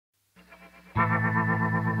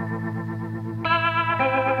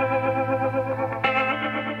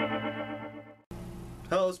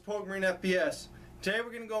Hello, it's POGMarineFPS. Today we're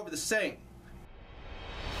going to go over the Saint.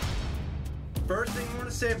 First thing I want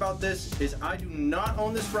to say about this is I do not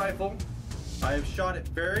own this rifle. I have shot it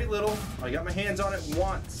very little. I got my hands on it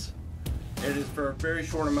once. It is for a very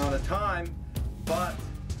short amount of time, but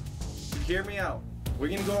hear me out. We're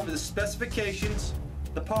going to go over the specifications,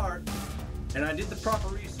 the part, and I did the proper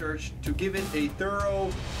research to give it a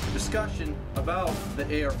thorough discussion about the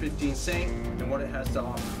AR-15 Saint and what it has to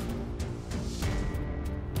offer.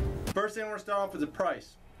 First thing I want to start off with the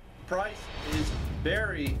price. The price is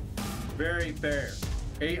very, very fair.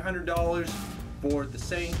 $800 for the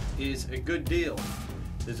Saint is a good deal.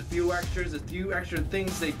 There's a few extras, a few extra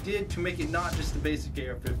things they did to make it not just the basic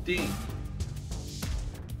AR-15.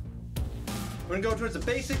 We're going to go towards the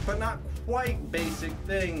basic but not quite basic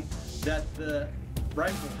thing that the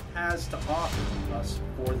rifle has to offer us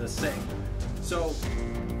for the Saint. So,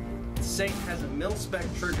 the Saint has a mil-spec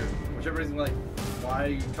trigger, which everybody's like, why are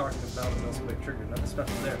you talking about a mil-spec trigger? Nothing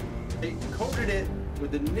special there. They coated it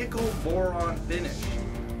with a nickel boron finish.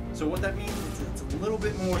 So what that means is it's a little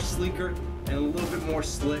bit more sleeker and a little bit more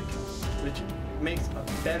slick, which makes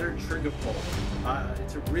a better trigger pull.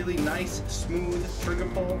 It's a really nice, smooth trigger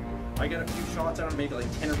pull. I got a few shots on it, maybe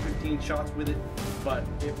like 10 or 15 shots with it, but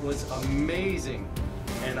it was amazing.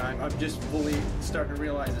 And I'm just fully starting to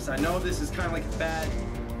realize this. I know this is kind of like a fad,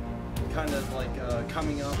 kind of like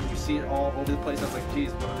coming up, and you see it all over the place. I was like,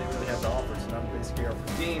 geez, what do they really have to offer? It's not a basic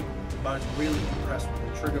AR-15, but I was really impressed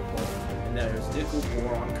with the trigger pull and that it was nickel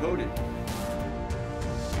boron coated.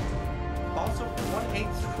 Also, the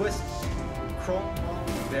 1/8 twist chrome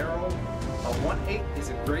barrel. A 1/8 is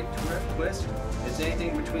a great twist. It's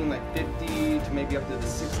anything between like 50 to maybe up to the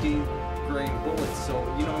 60 grain bullets. So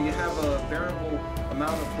you know you have a variable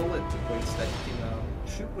amount of bullet weights that you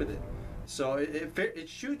can shoot with it. So it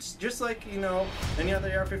shoots just like, you know, any other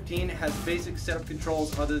AR-15. It has basic setup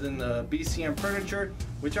controls other than the BCM furniture,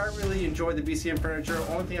 which I really enjoy the BCM furniture.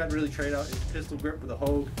 Only thing I'd really trade out is pistol grip with a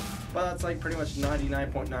Hogue, but that's like pretty much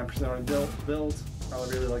 99.9% on builds. I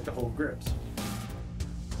really like the Hogue grips.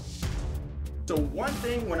 So one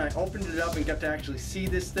thing, when I opened it up and got to actually see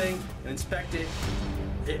this thing and inspect it,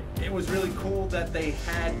 it was really cool that they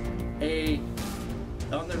had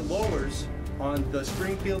on their lowers, on the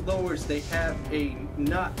Springfield lowers, they have a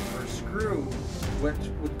nut or screw which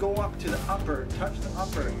would go up to the upper, touch the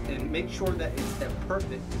upper, and make sure that it's a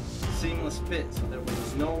perfect seamless fit so that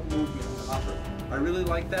there's no movement in the upper. I really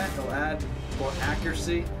like that. It'll add more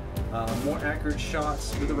accuracy, more accurate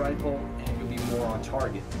shots with the rifle, and you'll be more on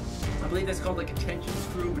target. I believe that's called like a tension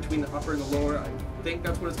screw between the upper and the lower. I think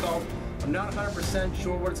that's what it's called. I'm not 100%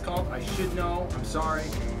 sure what it's called. I should know. I'm sorry.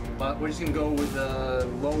 But we're just going to go with the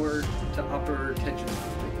lower to upper tension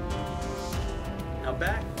screw.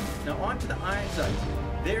 Now on to the iron sights.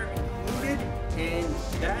 They're included, and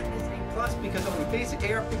that is a plus because on the basic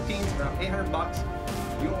AR-15s, around 800 bucks,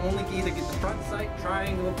 you only either get the front sight,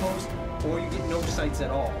 triangle post, or you get no sights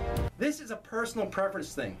at all. This is a personal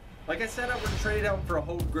preference thing. Like I said, I would trade it out for a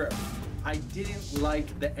Hogue grip. I didn't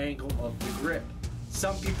like the angle of the grip.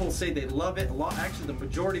 Some people say they love it. Actually, the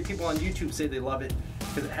majority of people on YouTube say they love it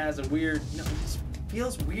because it has a weird, you know, it just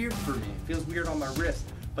feels weird for me. It feels weird on my wrist.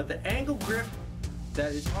 But the angle grip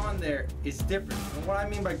that is on there is different. And what I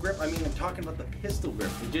mean by grip, I mean I'm talking about the pistol grip.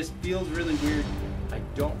 It just feels really weird. I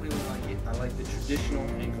don't really like it. I like the traditional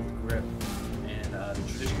angled grip. And the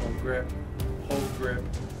traditional grip, Hogue grip,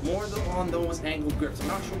 more on those angled grips. I'm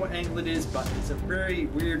not sure what angle it is, but it's a very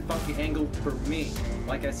weird, funky angle for me.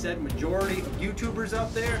 Like I said, majority of YouTubers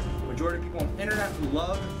out there, majority of people on the internet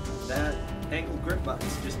love that angled grip, but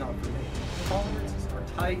it's just not for me. Tolerances are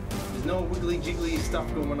tight. There's no wiggly jiggly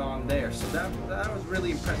stuff going on there. So that was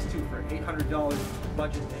really impressed too. For $800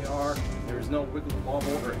 budget AR, there's no wiggle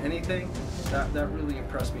wobble or anything. That really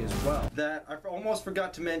impressed me as well. That I almost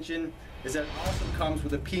forgot to mention is that it also comes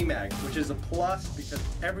with a PMag, which is a plus because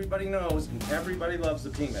everybody knows and everybody loves the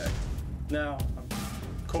PMag. Now,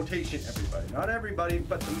 quotation everybody, not everybody,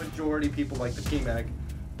 but the majority of people like the PMag.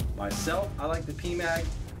 Myself, I like the PMag.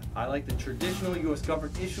 I like the traditional US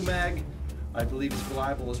government issue mag. I believe it's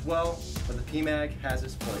reliable as well, but the PMag has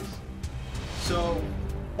its place. So,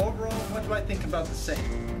 overall, what do I think about the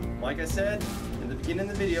Saint? Like I said in the beginning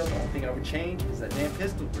of the video, the only thing I would change is that damn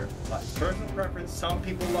pistol grip. By personal preference, some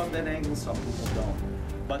people love that angle, some people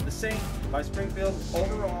don't. But the Saint by Springfield,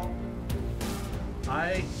 overall,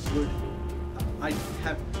 I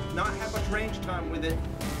have not had much range time with it,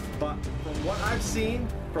 but from what I've seen,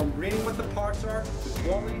 from reading what the parts are, the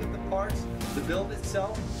quality of the parts, the build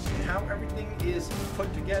itself, and how everything is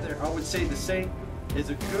put together, I would say the Saint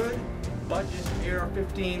is a good budget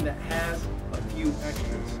AR-15 that has a few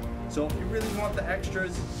extras. So if you really want the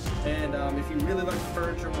extras, and if you really like the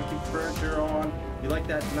furniture, want to keep the furniture on, you like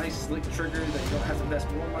that nice slick trigger that you don't have to invest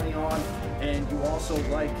more money on, and you also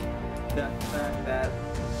like that fact that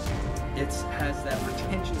it has that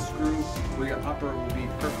retention screw where your upper will be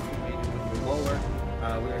perfectly mated with your lower.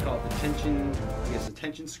 We're going to call it the tension, I guess, the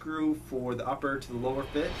tension screw for the upper to the lower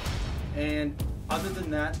fit. And other than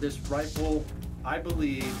that, this rifle, I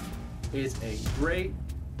believe, is a great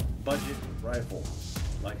budget rifle.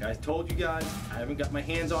 Like I told you guys, I haven't got my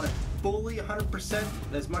hands on it fully 100%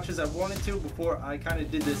 as much as I wanted to before I kind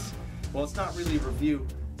of did this. Well, it's not really a review,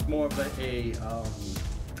 it's more of a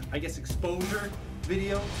I guess, exposure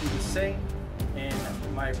video to the Saint and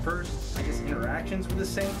my first, I guess, interactions with the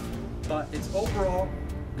Saint. But it's overall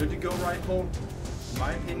good to go rifle, in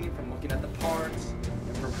my opinion, from looking at the parts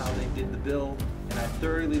and from how they did the build. And I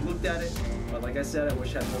thoroughly looked at it, but like I said, I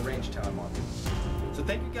wish I had more range time on it. So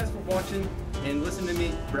thank you guys for watching and listening to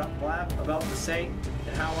me blab about the Saint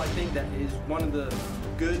and how I think that is one of the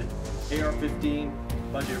good AR-15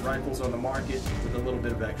 budget rifles on the market with a little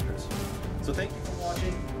bit of extras. So thank you for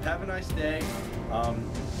watching. Have a nice day.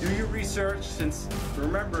 Do your research, since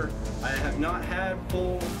remember, I have not had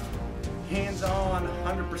full hands-on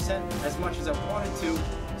 100% as much as I wanted to.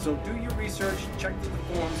 So do your research, check the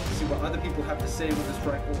forums, see what other people have to say with this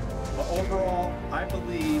rifle. But overall, I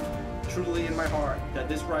believe truly in my heart that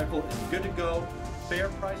this rifle is good to go, fair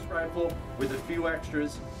price rifle with a few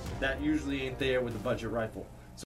extras that usually ain't there with a budget rifle.